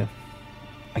all of you.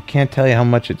 I can't tell you how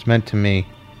much it's meant to me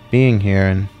being here,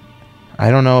 and I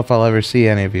don't know if I'll ever see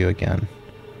any of you again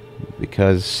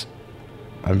because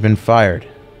I've been fired.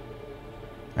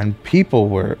 And people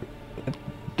were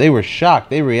shocked.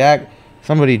 They react.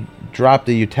 Somebody dropped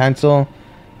a utensil.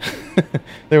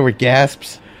 There were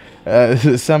gasps.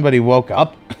 Somebody woke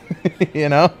up, you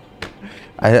know.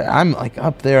 I'm like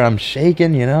up there, I'm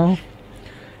shaking, you know.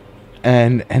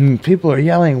 And people are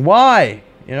yelling, why?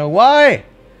 You know, why?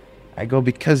 I go,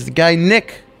 because the guy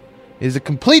Nick is a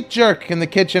complete jerk in the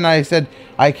kitchen. I said,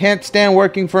 I can't stand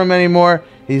working for him anymore.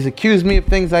 He's accused me of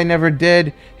things I never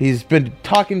did. He's been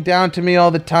talking down to me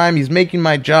all the time. He's making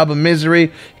my job a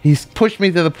misery. He's pushed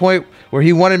me to the point where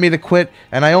he wanted me to quit,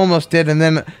 and I almost did. And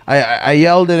then I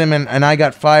yelled at him, and I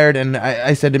got fired. And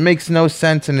I said, it makes no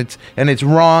sense, and it's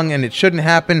wrong, and it shouldn't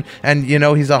happen. And, you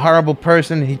know, he's a horrible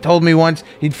person. He told me once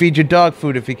he'd feed you dog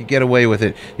food if he could get away with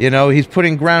it. You know, he's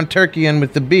putting ground turkey in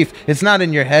with the beef. It's not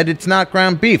in your head. It's not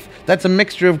ground beef. That's a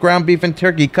mixture of ground beef and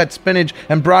turkey. Cut spinach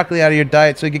and broccoli out of your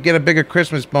diet so you could get a bigger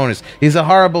Christmas bonus. He's a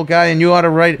horrible guy, and you have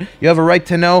a right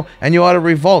to know, and you ought to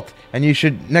revolt. And you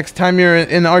should, next time you're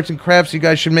in the arts and crafts, you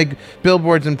guys should make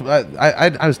billboards. And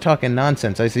I was talking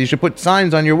nonsense. I said you should put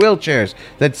signs on your wheelchairs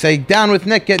that say, down with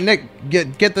Nick, get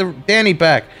the Danny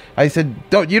back. I said,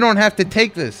 you don't have to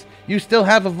take this. You still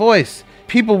have a voice.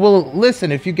 People will listen.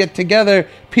 If you get together,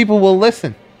 people will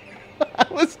listen.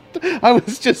 I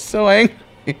was just so angry.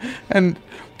 And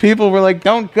people were like,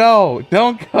 don't go.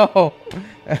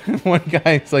 And one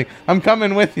guy's like, I'm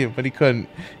coming with you, but he couldn't,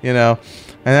 you know.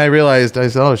 And I realized, I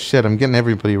said, oh shit, I'm getting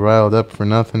everybody riled up for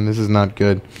nothing. This is not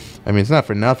good. I mean, it's not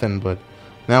for nothing, but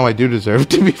now I do deserve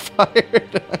to be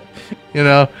fired. You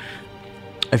know,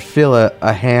 I feel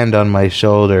a hand on my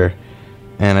shoulder,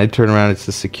 and I turn around, it's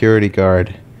the security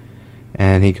guard.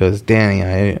 And he goes, Danny,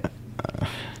 I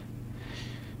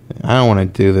don't want to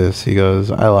do this. He goes,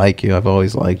 I like you. I've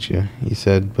always liked you. He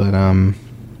said, but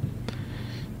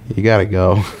you gotta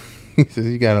go. He says,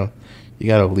 you gotta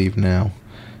leave now.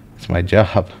 It's my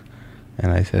job.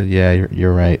 And I said, yeah,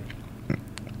 you're right.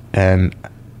 And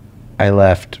I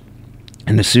left.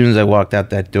 And as soon as I walked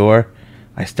out that door,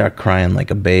 I start crying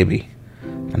like a baby.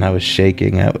 And I was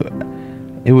shaking.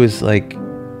 It was like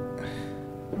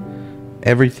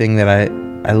everything that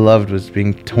I loved was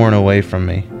being torn away from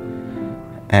me.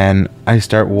 And I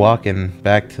start walking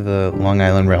back to the Long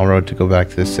Island Railroad to go back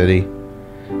to the city.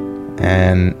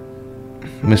 And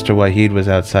Mr. Wahid was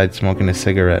outside smoking a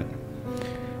cigarette.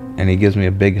 And he gives me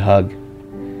a big hug.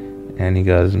 And he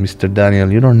goes, Mr.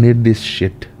 Daniel, you don't need this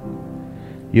shit.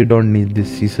 You don't need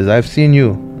this. He says, I've seen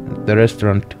you at the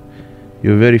restaurant.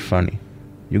 You're very funny.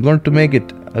 You're going to make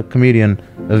it a comedian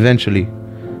eventually.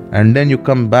 And then you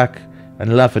come back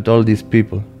and laugh at all these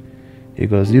people. He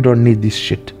goes, you don't need this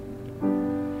shit.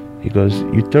 He goes,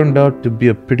 "You turned out to be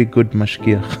a pretty good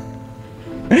mashgiach."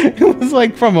 It was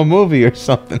like from a movie or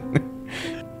something.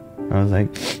 I was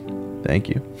like, "Thank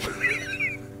you."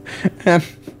 and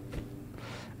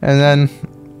then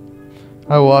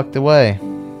I walked away.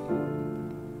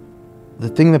 The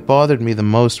thing that bothered me the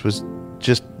most was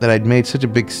just that I'd made such a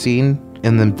big scene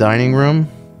in the dining room,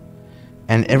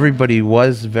 and everybody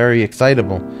was very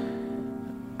excitable.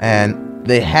 And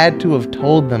they had to have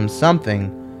told them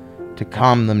something to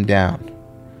calm them down.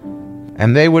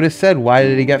 And they would have said, "Why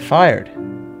did he get fired?"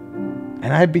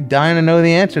 And I'd be dying to know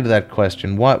the answer to that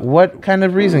question. What kind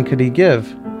of reason could he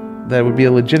give that would be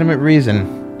a legitimate reason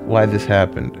why this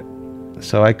happened?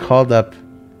 So I called up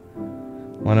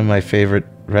one of my favorite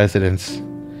residents.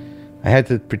 I had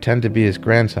to pretend to be his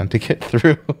grandson to get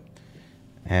through.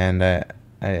 And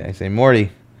I say,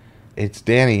 "Morty, it's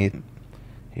Danny."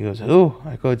 He goes, "Who?"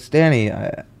 I go, "It's Danny.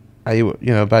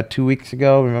 About 2 weeks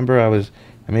ago, remember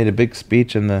I made a big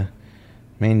speech in the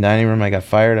main dining room. I got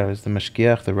fired. I was the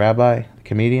mashgiach, the rabbi, the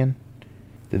comedian.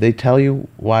 Did they tell you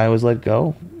why I was let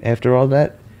go after all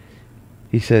that?"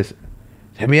 He says,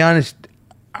 "To be honest,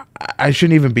 I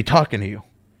shouldn't even be talking to you.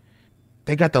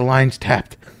 They got the lines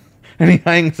tapped." And he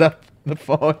hangs up the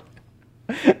phone.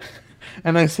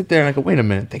 And I sit there and I go, "Wait a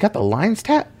minute, they got the lines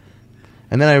tapped?"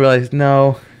 And then I realized,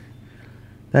 no,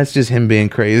 that's just him being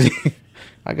crazy.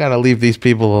 I gotta leave these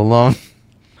people alone.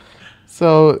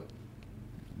 So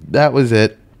that was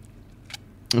it.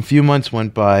 A few months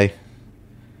went by,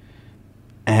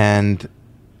 and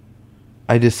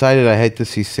I decided I had to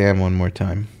see Sam one more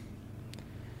time.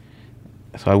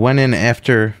 So I went in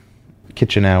after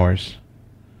kitchen hours.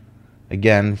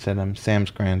 Again, said I'm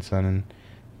Sam's grandson, and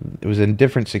it was a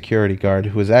different security guard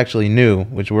who was actually new,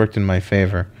 which worked in my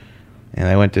favor. And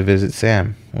I went to visit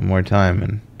Sam one more time,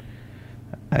 and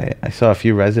I saw a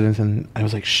few residents, and I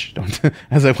was like, "Shh, don't."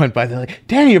 As I went by, they're like,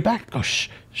 "Danny, you're back." I go, "Shh,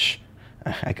 shh."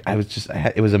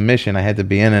 It was a mission. I had to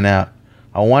be in and out.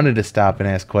 I wanted to stop and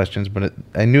ask questions, but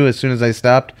I knew as soon as I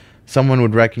stopped, someone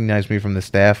would recognize me from the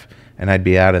staff, and I'd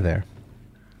be out of there.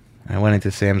 I went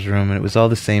into Sam's room, and it was all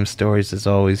the same stories as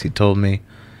always. He told me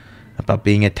about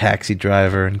being a taxi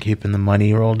driver and keeping the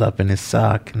money rolled up in his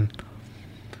sock, and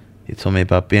he told me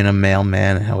about being a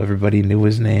mailman and how everybody knew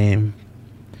his name.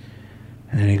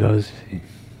 And then he goes,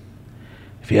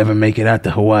 "If you ever make it out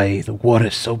to Hawaii, the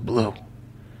water's so blue.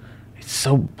 It's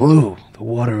so blue, the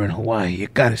water in Hawaii. You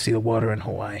gotta see the water in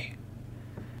Hawaii.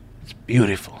 It's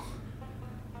beautiful."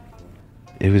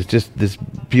 It was just this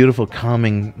beautiful,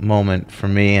 calming moment for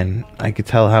me, and I could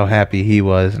tell how happy he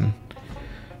was. And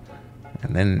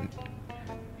then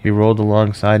he rolled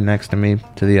alongside next to me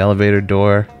to the elevator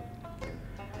door.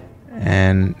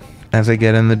 And as I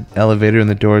get in the elevator and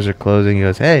the doors are closing, he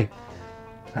goes, "Hey,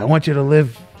 I want you to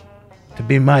live to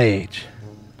be my age."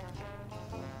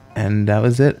 And that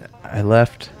was it. I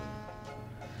left.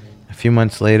 A few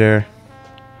months later,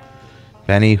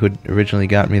 Benny, who originally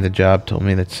got me the job, told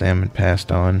me that Sam had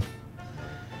passed on.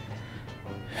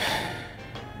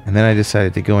 And then I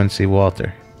decided to go and see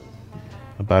Walter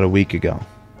about a week ago,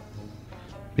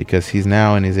 because he's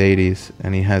now in his 80s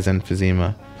and he has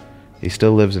emphysema. He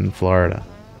still lives in Florida.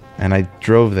 And I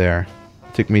drove there.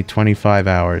 It took me 25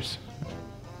 hours.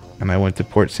 And I went to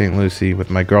Port St. Lucie with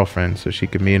my girlfriend so she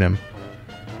could meet him.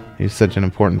 He's such an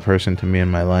important person to me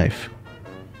in my life.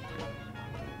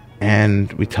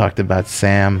 And we talked about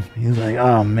Sam. He was like,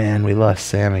 "Oh man, we lost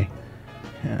Sammy."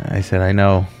 I said, "I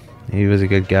know. He was a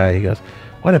good guy." He goes,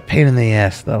 "What a pain in the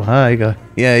ass though, huh?" I go,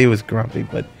 "Yeah, he was grumpy,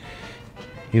 but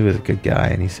he was a good guy."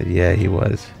 And he said, "Yeah, he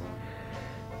was."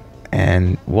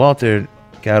 And Walter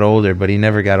got older, but he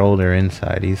never got older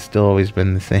inside. He's still always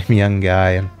been the same young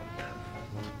guy. And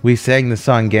we sang the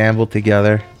song "Gamble"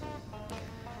 together.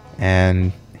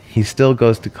 And he still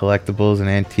goes to collectibles and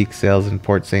antique sales in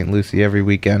Port St. Lucie every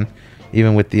weekend,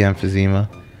 even with the emphysema.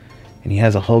 And he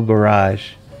has a whole garage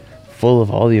full of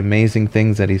all the amazing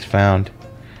things that he's found.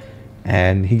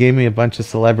 And he gave me a bunch of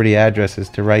celebrity addresses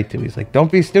to write to. He's like, "Don't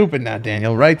be stupid now,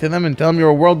 Daniel. Write to them and tell them you're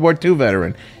a World War II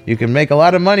veteran. You can make a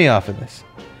lot of money off of this."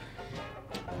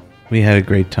 We had a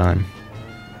great time.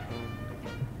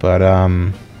 But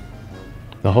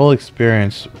the whole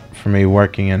experience for me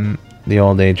working in the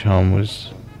old age home was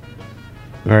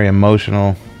very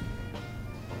emotional.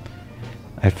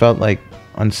 I felt like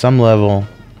on some level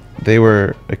they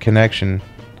were a connection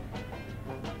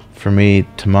for me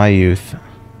to my youth,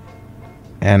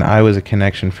 and I was a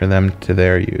connection for them to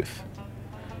their youth.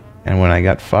 And when I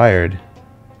got fired,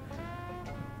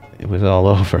 it was all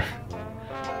over.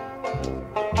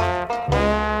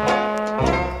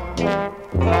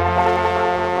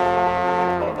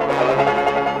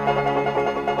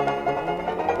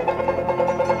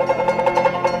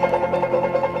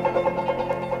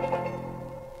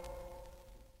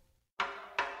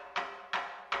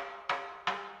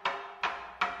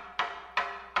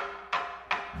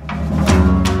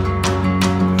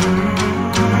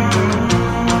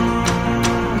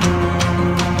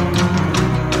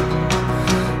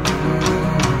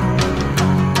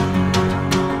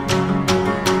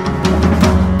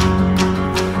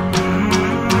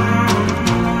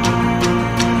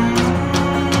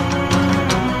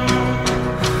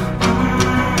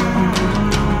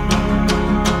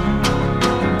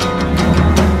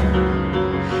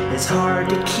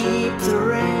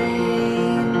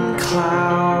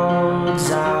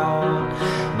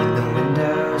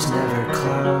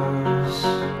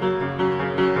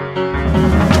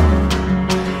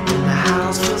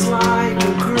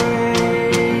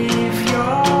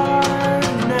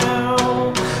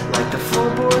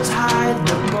 in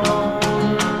the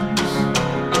bones.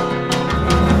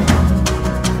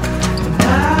 And I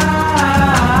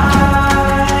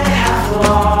have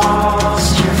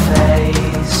lost your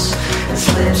face. It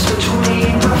slips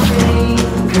between my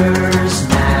fingers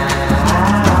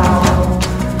now.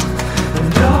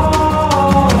 And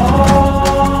all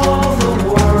the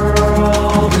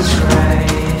world is gray,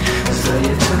 as though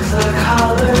you took the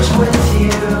colors with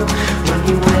you when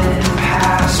you went and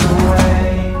passed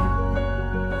away.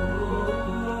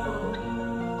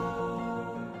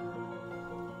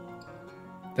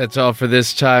 That's all for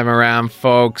this time around,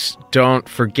 folks. Don't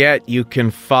forget you can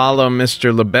follow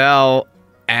Mr. Lobell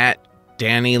at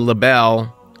Danny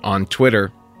Lobell on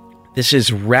Twitter. This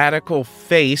is Radical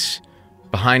Face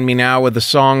behind me now with a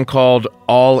song called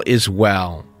All Is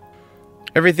Well.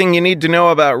 Everything you need to know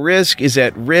about Risk is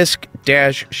at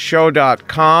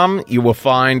risk-show.com. You will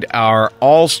find our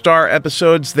all-star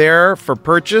episodes there for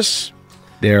purchase.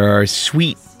 There are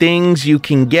sweet things you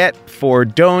can get for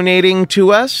donating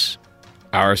to us.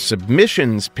 Our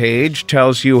submissions page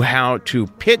tells you how to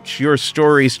pitch your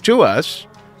stories to us.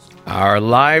 Our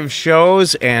live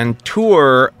shows and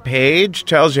tour page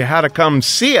tells you how to come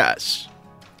see us.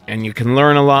 And you can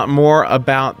learn a lot more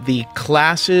about the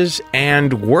classes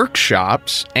and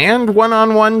workshops and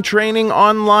one-on-one training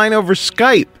online over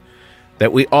Skype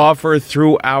that we offer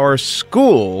through our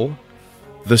school,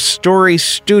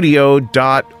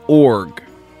 thestorystudio.org.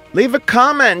 Leave a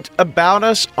comment about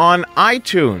us on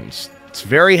iTunes. It's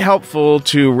very helpful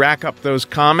to rack up those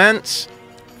comments.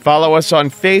 Follow us on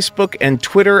Facebook and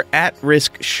Twitter at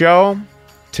Risk Show.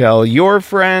 Tell your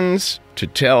friends to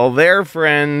tell their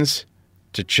friends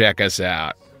to check us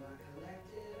out.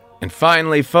 And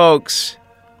finally, folks,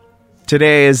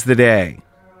 today is the day.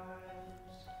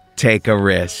 Take a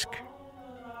risk.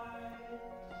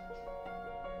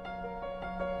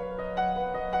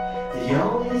 The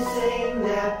only thing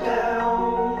that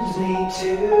bound me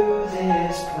to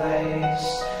this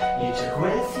place, you took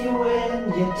with you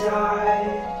when you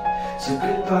died. So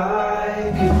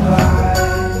goodbye, goodbye.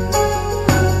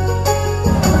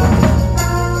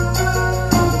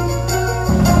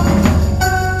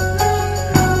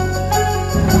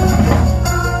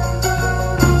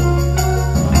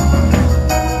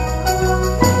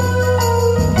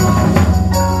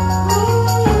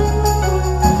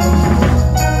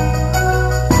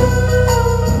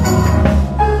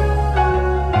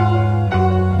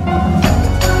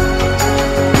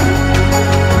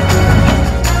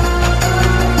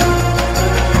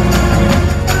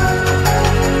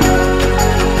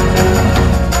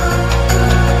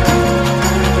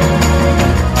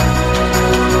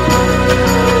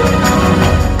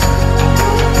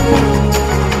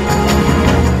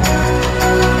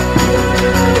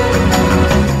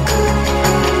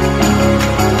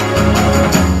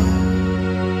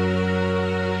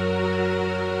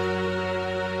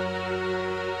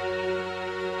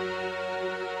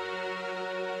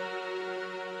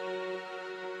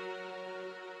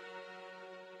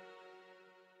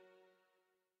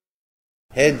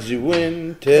 Heads you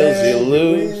win, tails you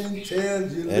lose.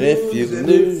 And if you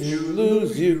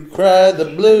lose, you cry the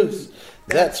blues.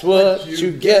 That's what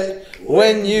you get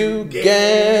when you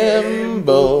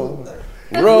gamble.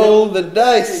 Roll the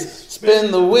dice,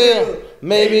 spin the wheel.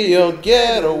 Maybe you'll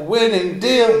get a winning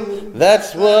deal.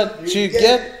 That's what you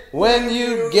get when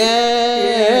you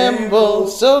gamble.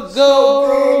 So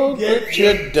go get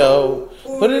your dough.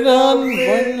 Put it on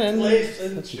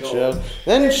and show.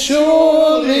 Then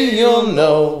surely you'll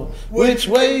know which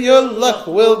way your luck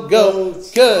will go.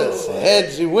 'Cause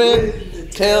heads you win,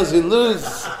 tails you lose.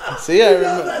 See, I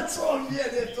remember that song, yeah,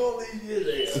 that's all they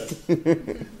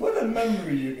did. What a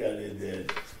memory you got in there.